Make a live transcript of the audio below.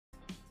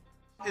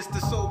It's the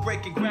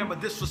soul-breaking grammar,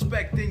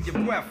 disrespect in your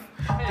breath.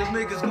 These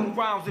niggas go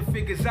rhymes and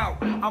figures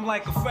out. I'm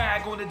like a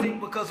fag on a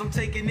date because I'm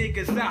taking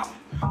niggas out.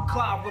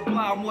 Cloud with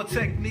loud, more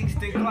techniques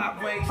than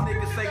Glock range.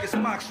 Niggas say it's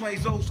Spock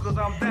strange, O's cause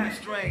I'm that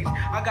strange.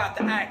 I got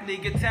the act,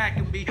 nigga,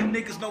 attacking me.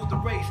 Niggas know the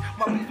race.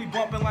 My beats be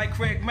bumping like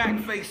Craig Mack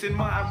face in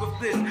mine with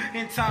this.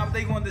 In time,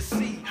 they want to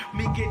see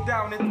me get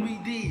down in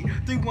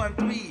 3D.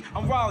 313,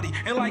 I'm rowdy.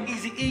 And like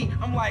Easy E,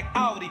 I'm like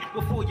Audi.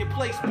 Before you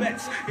place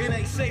bets, it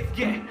ain't safe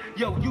yet.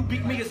 Yo, you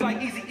beat me, it's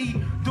like Easy E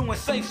doing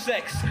safe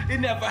sex. It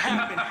never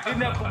happened, it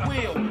never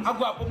will. I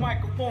grab a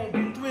microphone,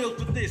 get thrilled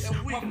with this.